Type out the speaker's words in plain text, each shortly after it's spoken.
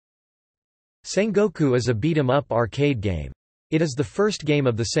Sengoku is a beat-em-up arcade game. It is the first game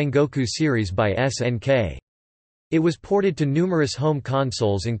of the Sengoku series by SNK. It was ported to numerous home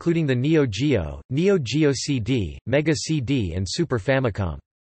consoles including the Neo Geo, Neo Geo CD, Mega CD and Super Famicom.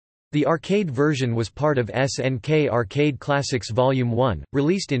 The arcade version was part of SNK Arcade Classics Volume 1,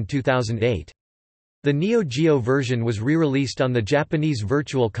 released in 2008. The Neo Geo version was re-released on the Japanese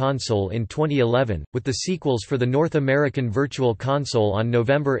Virtual Console in 2011, with the sequels for the North American Virtual Console on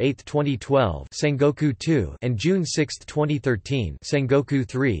November 8, 2012, Sengoku 2, and June 6, 2013, Sengoku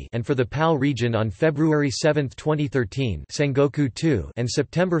 3, and for the PAL region on February 7, 2013, Sengoku 2, and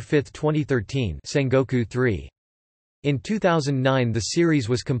September 5, 2013, Sengoku 3. In 2009 the series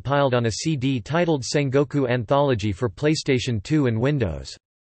was compiled on a CD titled Sengoku Anthology for PlayStation 2 and Windows.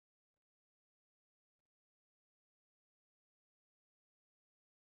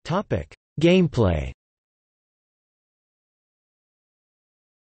 Gameplay.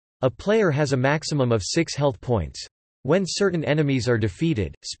 A player has a maximum of 6 health points. When certain enemies are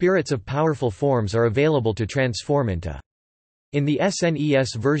defeated, spirits of powerful forms are available to transform into. In the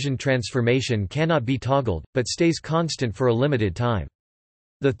SNES version transformation cannot be toggled, but stays constant for a limited time.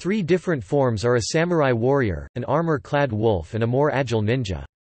 The 3 different forms are a samurai warrior, an armor-clad wolf and a more agile ninja.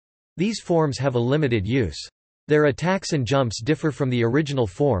 These forms have a limited use. Their attacks and jumps differ from the original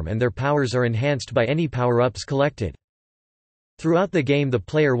form and their powers are enhanced by any power-ups collected. Throughout the game the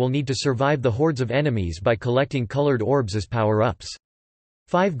player will need to survive the hordes of enemies by collecting colored orbs as power-ups.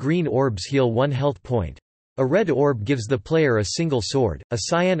 5 green orbs heal 1 health point. A red orb gives the player a single sword, a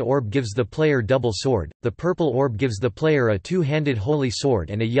cyan orb gives the player double sword, the purple orb gives the player a 2-handed holy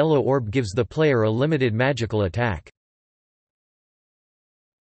sword and a yellow orb gives the player a limited magical attack.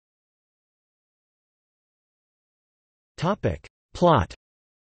 Plot.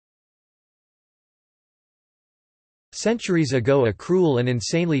 Centuries ago a cruel and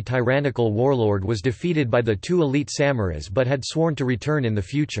insanely tyrannical warlord was defeated by the 2 elite samurais but had sworn to return in the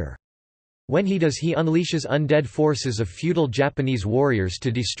future. When he does he unleashes undead forces of feudal Japanese warriors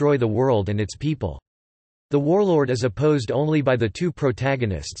to destroy the world and its people. The warlord is opposed only by the 2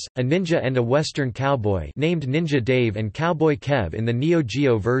 protagonists, a ninja and a western cowboy named Ninja Dave and Cowboy Kev in the Neo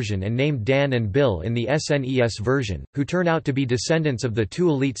Geo version and named Dan and Bill in the SNES version, who turn out to be descendants of the 2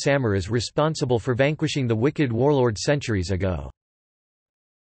 elite samurais responsible for vanquishing the wicked warlord centuries ago.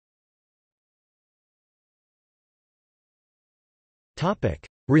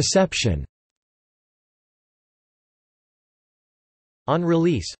 Reception. On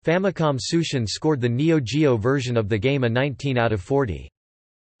release, Famicom Tsushin scored the Neo Geo version of the game a 19 out of 40.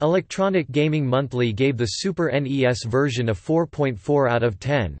 Electronic Gaming Monthly gave the Super NES version a 4.4 out of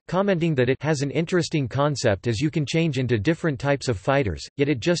 10, commenting that it has an interesting concept as you can change into different types of fighters, yet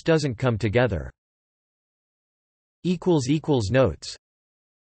it just doesn't come together. Notes